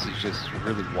 this is just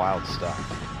really wild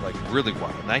stuff. Like really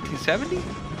wild. 1970,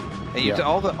 and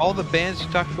all the bands you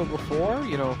talked about before,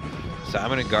 you know,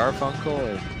 Simon and Garfunkel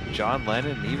and John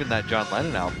Lennon, and even that John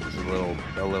Lennon album is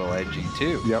a little edgy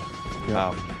too. Yep.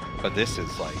 But this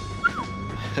is like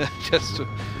just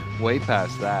way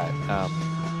past that.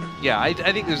 I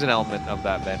think there's an element of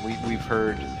that, Ben. We've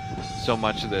heard so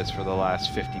much of this for the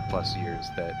last 50 plus years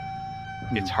that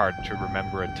it's hard to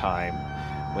remember a time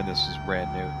when this was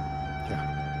brand new.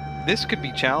 Yeah. This could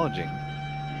be challenging,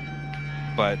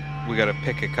 but we got to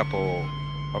pick a couple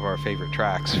of our favorite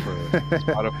tracks for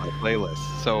Spotify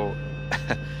playlist. So,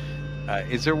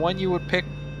 is there one you would pick,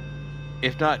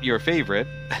 if not your favorite,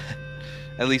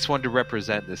 at least one to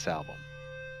represent this album?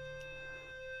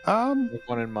 With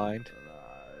one in mind.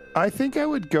 I think I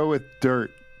would go with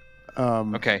Dirt.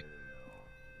 Okay.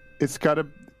 It's got a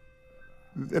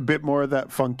bit more of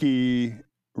that funky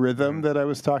rhythm that I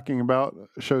was talking about.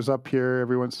 Shows up here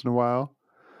every once in a while.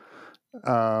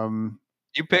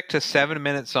 You picked a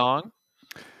 7-minute song.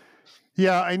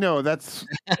 Yeah, I know. That's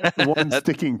one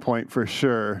sticking point for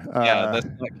sure. That's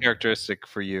not characteristic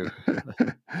for you.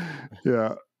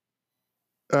 Yeah.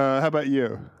 How about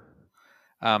you?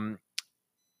 I'm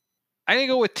gonna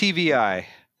go with TVI.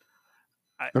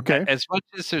 Okay. As much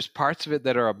as there's parts of it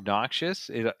that are obnoxious,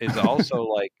 it is also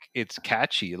like it's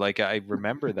catchy. Like I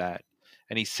remember that,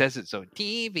 and he says it so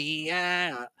TVI.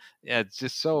 Yeah, it's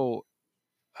just so.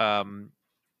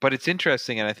 But it's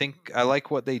interesting, and I think I like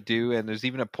what they do. And there's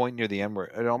even a point near the end where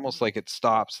it almost like it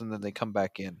stops and then they come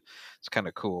back in. It's kind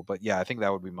of cool. But yeah, I think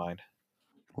that would be mine.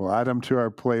 We'll add them to our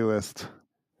playlist.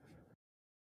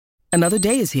 Another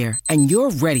day is here, and you're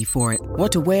ready for it.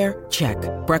 What to wear? Check.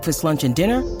 Breakfast, lunch, and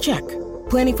dinner? Check.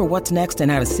 Planning for what's next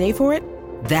and how to save for it?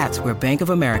 That's where Bank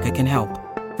of America can help.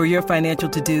 For your financial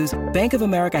to-dos, Bank of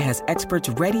America has experts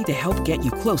ready to help get you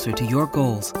closer to your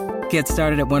goals. Get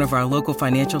started at one of our local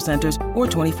financial centers or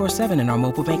 24/7 in our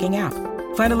mobile banking app.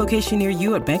 Find a location near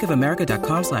you at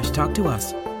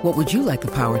bankofamerica.com/talktous. What would you like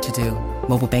the power to do?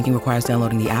 Mobile banking requires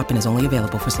downloading the app and is only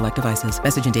available for select devices.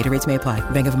 Message and data rates may apply.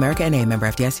 Bank of America NA, member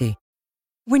FDIC.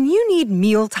 When you need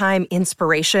mealtime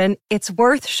inspiration, it's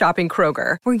worth shopping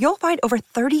Kroger, where you'll find over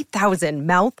 30,000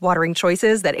 mouth-watering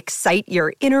choices that excite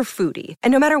your inner foodie.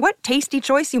 And no matter what tasty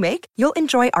choice you make, you'll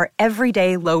enjoy our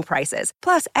everyday low prices,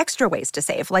 plus extra ways to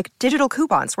save, like digital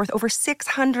coupons worth over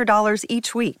 $600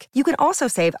 each week. You can also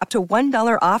save up to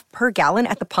 $1 off per gallon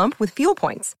at the pump with fuel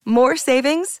points. More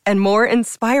savings and more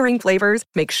inspiring flavors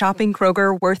make shopping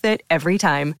Kroger worth it every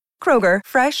time. Kroger,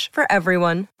 fresh for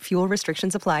everyone. Fuel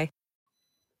restrictions apply.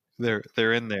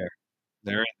 They're in there.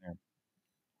 They're in there.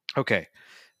 Okay.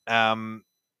 All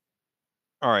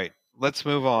right. Let's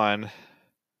move on.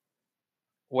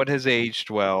 What has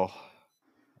aged well?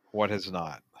 What has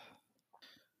not?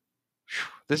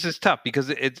 This is tough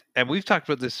because and we've talked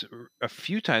about this a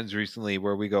few times recently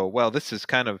where we go, well, this was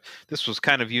kind of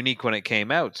unique when it came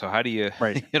out. So how do you,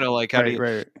 right. you know, like how do you,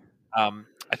 right.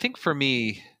 I think for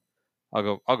me,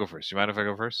 I'll go first. You mind if I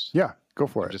go first? Yeah, go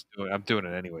for it. I'm doing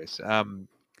it anyways.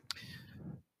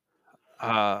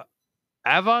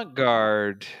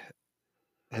 Avant-garde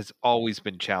has always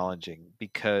been challenging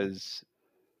because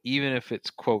even if it's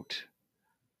quote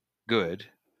good,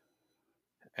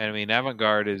 and I mean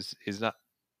avant-garde is not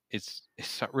it's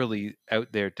not really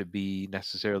out there to be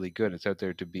necessarily good. It's out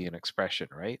there to be an expression,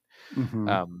 right?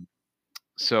 Mm-hmm.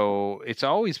 So it's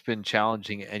always been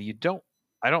challenging, and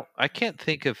I can't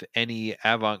think of any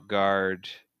avant-garde.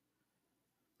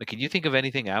 Like, can you think of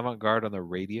anything avant-garde on the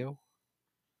radio?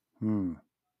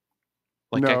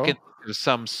 Like, I can No. think of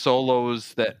some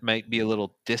solos that might be a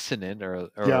little dissonant,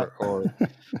 Yeah.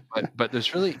 but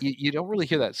there's really you don't really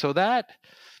hear that. So that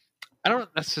I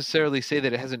don't necessarily say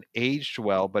that it hasn't aged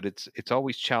well, but it's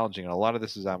always challenging, and a lot of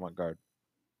this is avant-garde.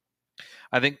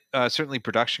 I think certainly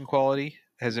production quality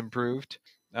has improved.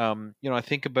 I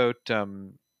think about a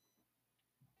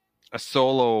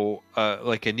solo,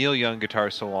 like a Neil Young guitar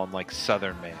solo on like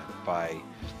Southern Man by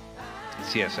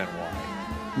CSNY.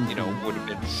 Would have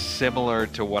been similar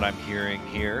to what I'm hearing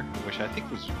here, which I think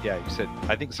was, you said,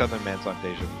 I think Southern Man's on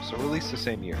Deja Vu, so released the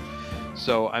same year.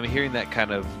 So I'm hearing that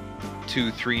kind of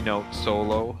 2-3 note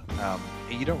solo, and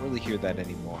you don't really hear that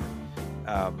anymore.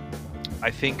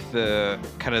 I think the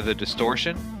kind of the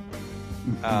distortion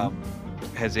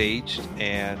has aged,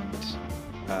 and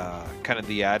kind of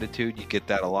the attitude, you get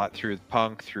that a lot through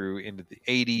punk, through into the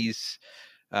 80s,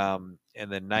 and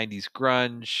then 90s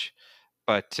grunge,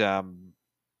 but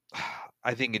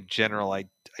I think in general, I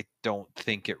don't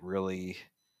think it really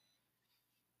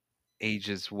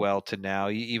ages well to now.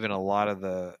 Even a lot of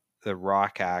the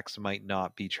rock acts might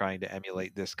not be trying to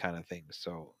emulate this kind of thing.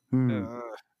 So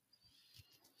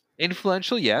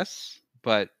influential, yes,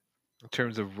 but in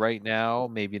terms of right now,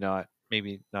 maybe not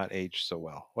aged so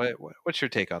well. What's your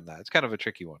take on that? It's kind of a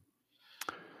tricky one.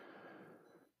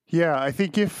 Yeah, I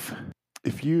think if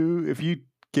you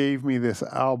gave me this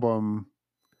album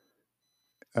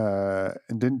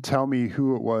and didn't tell me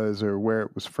who it was or where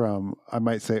it was from, I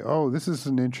might say, "Oh, this is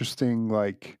an interesting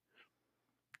like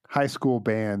high school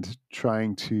band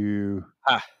trying to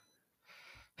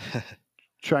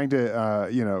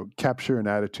capture an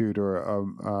attitude or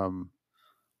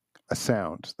a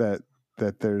sound that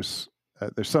there's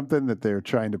something that they're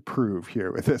trying to prove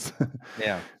here with this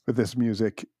with this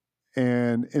music."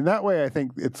 And in that way, I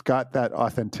think it's got that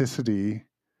authenticity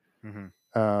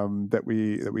that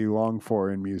we long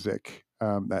for in music.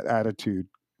 That attitude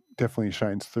definitely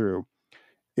shines through.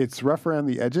 It's rough around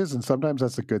the edges, and sometimes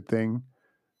that's a good thing.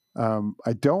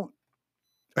 I don't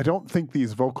think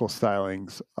these vocal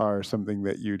stylings are something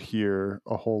that you'd hear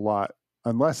a whole lot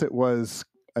unless it was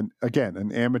an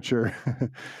amateur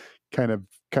kind of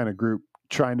group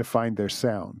trying to find their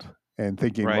sound and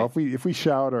thinking, well, if we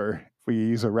shout or if we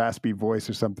use a raspy voice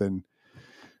or something,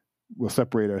 we'll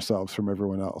separate ourselves from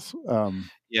everyone else.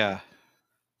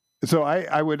 So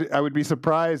I would be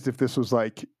surprised if this was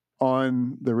like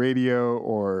on the radio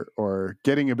or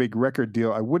getting a big record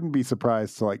deal. I wouldn't be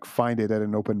surprised to like find it at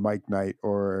an open mic night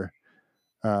or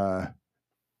a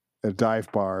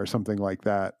dive bar or something like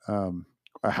that,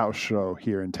 a house show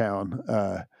here in town,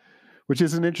 which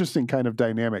is an interesting kind of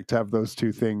dynamic to have those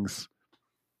two things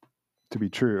to be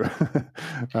true.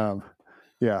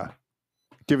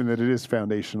 Given that it is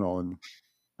foundational and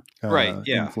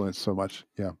influenced so much.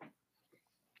 I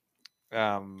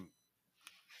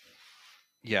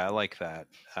like that.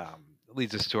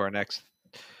 Leads us to our next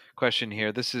question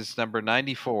here. This is number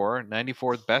 94,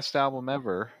 94th best album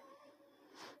ever.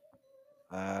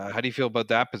 How do you feel about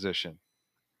that position?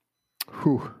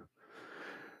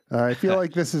 I feel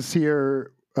like this is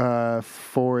here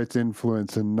for its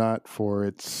influence and not for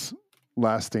its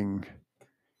lasting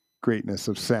greatness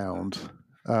of sound.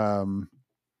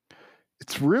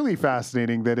 It's really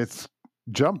fascinating that it's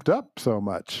jumped up so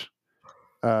much.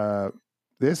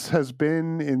 This has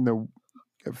been in the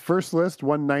first list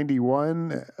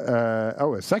 191.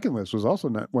 A second list was also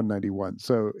 191.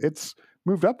 So it's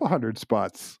moved up 100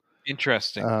 spots.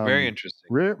 Interesting. Very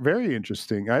interesting. Very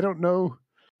interesting. I don't know.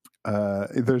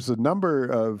 There's a number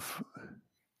of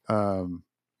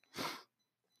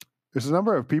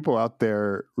people out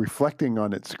there reflecting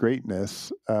on its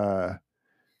greatness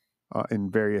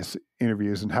in various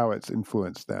interviews and how it's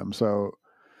influenced them. So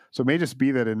it may just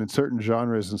be that in certain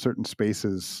genres and certain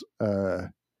spaces, the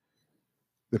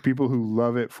people who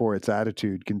love it for its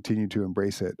attitude continue to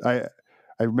embrace it. I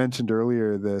mentioned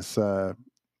earlier this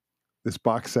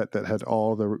box set that had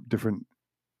all the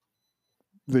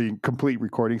complete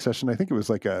recording session. I think it was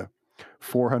like a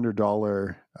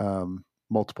 $400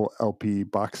 multiple LP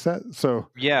box set. So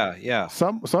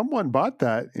someone bought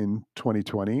that in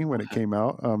 2020 when it came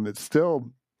out. It's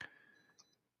still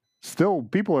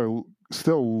people are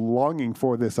still longing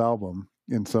for this album.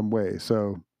 in some way.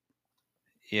 So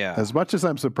Yeah. as much as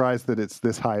I'm surprised that it's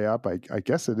this high up, I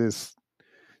guess it is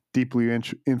deeply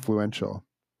influential.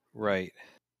 Right.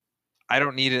 I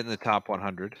don't need it in the top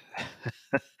 100.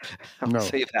 I'll No.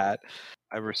 say that.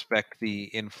 I respect the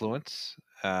influence.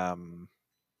 I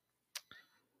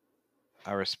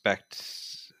respect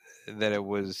that it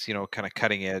was, kind of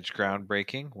cutting edge,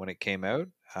 groundbreaking when it came out.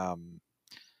 I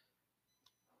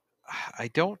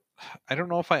don't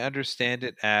know if I understand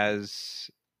it as,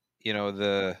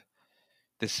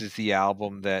 this is the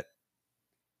album that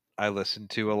I listened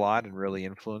to a lot and really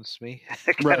influenced me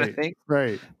kind of thing.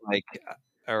 Right. Like,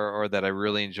 or that I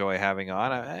really enjoy having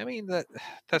on. I mean,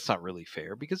 that's not really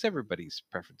fair because everybody's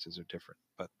preferences are different.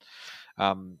 But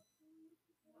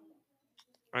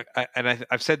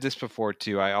I've said this before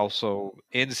too. I also,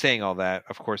 in saying all that,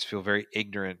 of course, feel very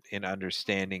ignorant in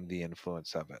understanding the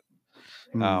influence of it.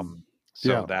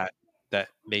 So that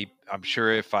may, I'm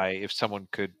sure if someone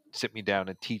could sit me down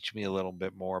and teach me a little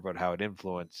bit more about how it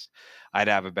influenced, I'd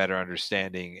have a better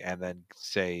understanding and then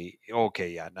say, okay,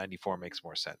 yeah, 94 makes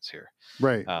more sense here.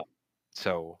 Right.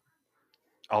 So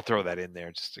I'll throw that in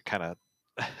there just to kind of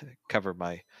cover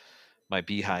my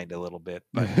behind a little bit.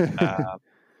 But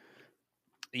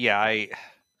yeah,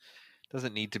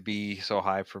 doesn't need to be so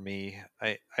high for me.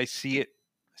 I see it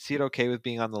okay with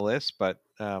being on the list, but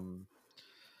on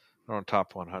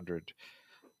top 100.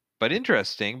 But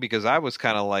interesting because I was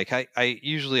kind of like I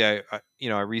usually I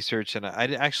research and I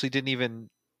actually didn't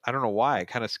even, I don't know why, I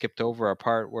kind of skipped over a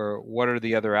part where what are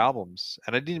the other albums,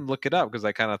 and I didn't even look it up because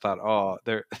I kind of thought, oh,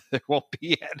 there won't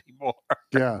be any more.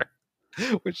 Yeah.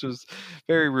 Which was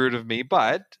very rude of me,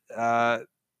 but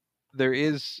there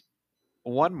is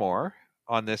one more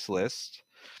on this list.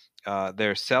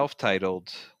 Their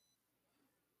self-titled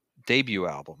debut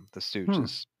album, The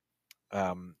Stooges,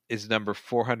 is number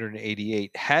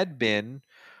 488. Had been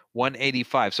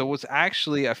 185, so it was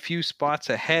actually a few spots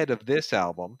ahead of this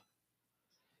album,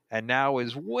 and now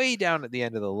is way down at the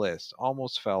end of the list.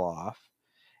 Almost fell off.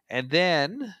 And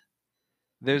then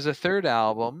there's a third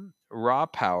album, Raw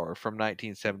Power, from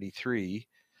 1973.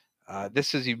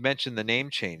 This is, you mentioned the name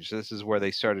change. This is where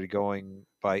they started going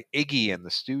by Iggy and the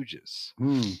Stooges.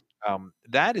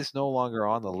 That is no longer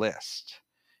on the list.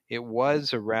 It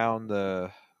was around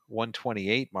the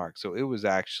 128 mark, so it was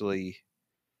actually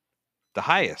the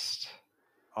highest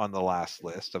on the last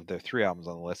list of their 3 albums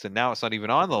on the list, and now it's not even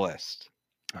on the list.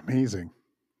 Amazing.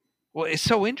 Well, it's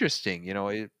so interesting,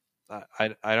 I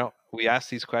don't. We ask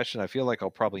these questions. I feel like I'll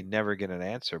probably never get an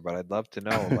answer, but I'd love to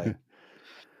know, like,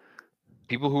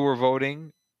 people who were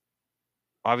voting.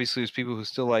 Obviously, there's people who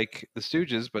still like the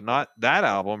Stooges, but not that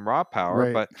album, Raw Power.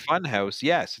 Right. But Funhouse,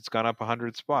 yes, it's gone up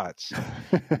 100 spots,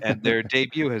 and their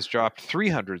debut has dropped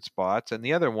 300 spots, and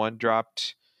the other one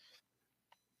dropped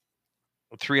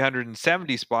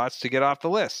 370 spots to get off the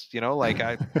list. An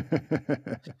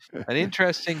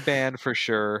interesting band for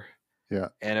sure. Yeah.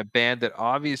 And a band that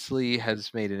obviously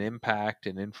has made an impact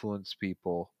and influenced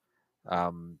people.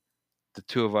 The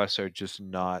two of us are just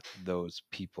not those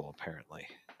people, apparently.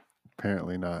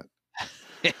 Apparently not.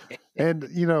 And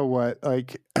you know what?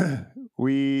 Like,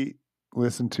 we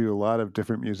listen to a lot of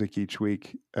different music each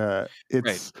week.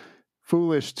 It's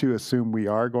foolish to assume we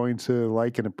are going to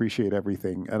like and appreciate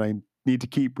everything. And I need to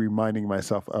keep reminding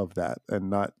myself of that and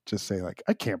not just say, like,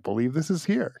 I can't believe this is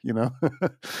here, I'm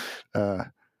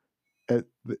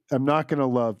not going to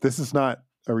love, this is not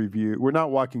a review. We're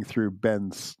not walking through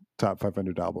Ben's top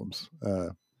 500 albums,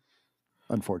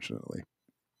 unfortunately.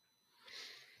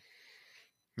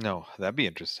 No, that'd be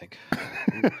interesting.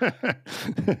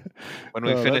 When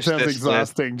we finish that sounds this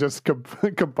exhausting, just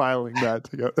compiling that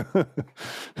together.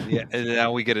 Yeah, and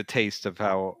now we get a taste of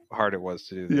how hard it was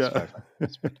to do this.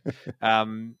 Yeah.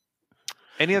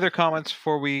 Any other comments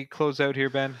before we close out here,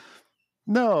 Ben?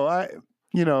 No,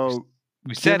 we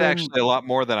said actually a lot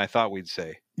more than I thought we'd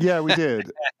say. Yeah, we did.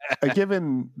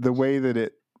 Given the way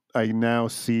that I now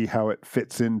see how it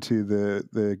fits into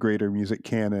the greater music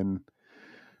canon,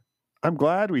 I'm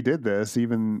glad we did this,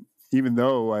 even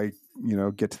though I,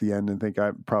 get to the end and think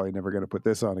I'm probably never going to put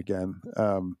this on again.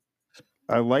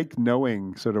 I like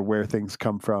knowing sort of where things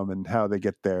come from and how they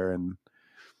get there. And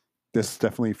this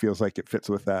definitely feels like it fits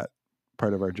with that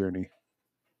part of our journey.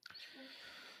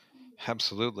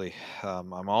 Absolutely.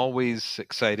 I'm always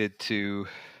excited to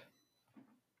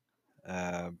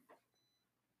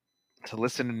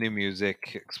listen to new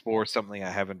music, explore something I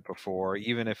haven't before,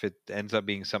 even if it ends up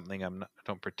being something I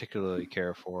don't particularly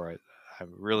care for. I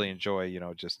really enjoy,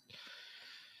 just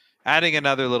adding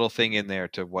another little thing in there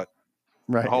to what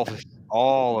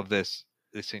all of this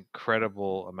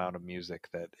incredible amount of music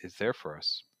that is there for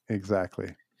us.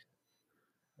 Exactly.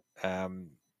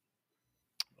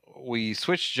 We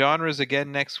switch genres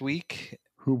again next week.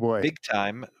 Oh boy. Big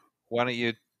time. Why don't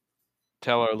you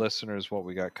tell our listeners what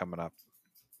we got coming up?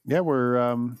 Yeah,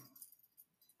 we're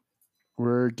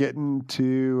getting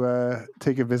to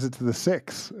take a visit to the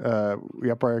Six.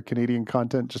 We up our Canadian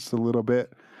content just a little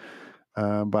bit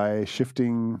by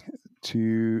shifting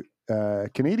to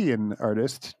Canadian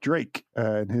artist Drake,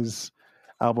 and his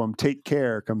album Take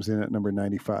Care comes in at number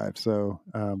 95. So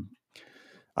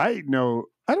I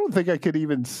don't think I could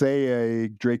even say a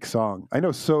Drake song. I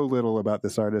know so little about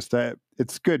this artist.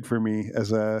 It's good for me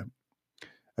as a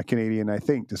Canadian, I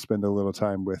think, to spend a little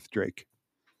time with Drake.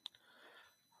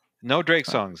 No Drake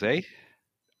songs, eh?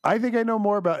 I think I know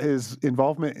more about his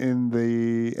involvement in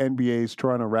the NBA's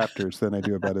Toronto Raptors than I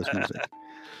do about his music.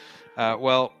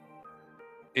 Well,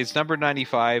 it's number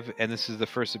 95, and this is the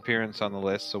first appearance on the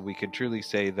list, so we can truly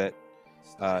say that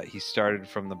he started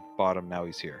from the bottom, now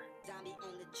he's here.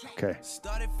 Okay. Is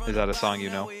that a song you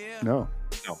know? No.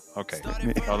 No. Okay.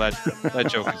 Oh, that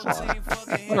joke is lost.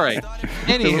 All right.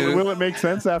 Anywho, will it make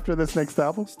sense after this next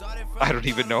album? I don't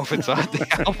even know if it's on the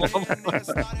album.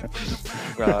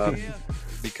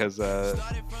 Because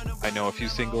I know a few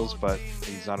singles, but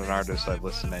he's not an artist I've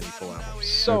listened to any full album.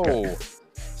 So,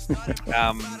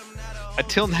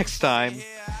 until next time,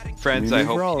 friends, I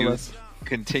hope you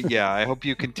I hope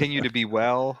you continue to be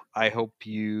well. I hope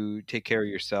you take care of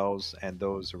yourselves and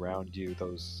those around you,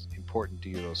 those important to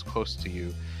you, those close to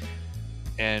you.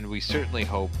 And we certainly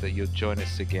hope that you'll join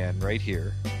us again right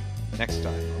here next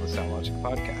time on the Sound Logic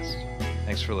Podcast.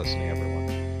 Thanks for listening, everyone.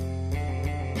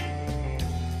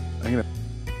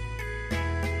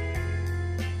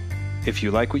 If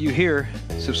you like what you hear,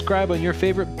 subscribe on your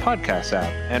favorite podcast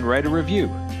app and write a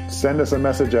review. Send us a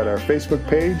message at our Facebook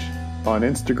page, on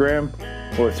Instagram,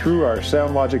 or through our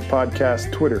Sound Logic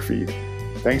Podcast Twitter feed.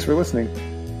 Thanks for listening.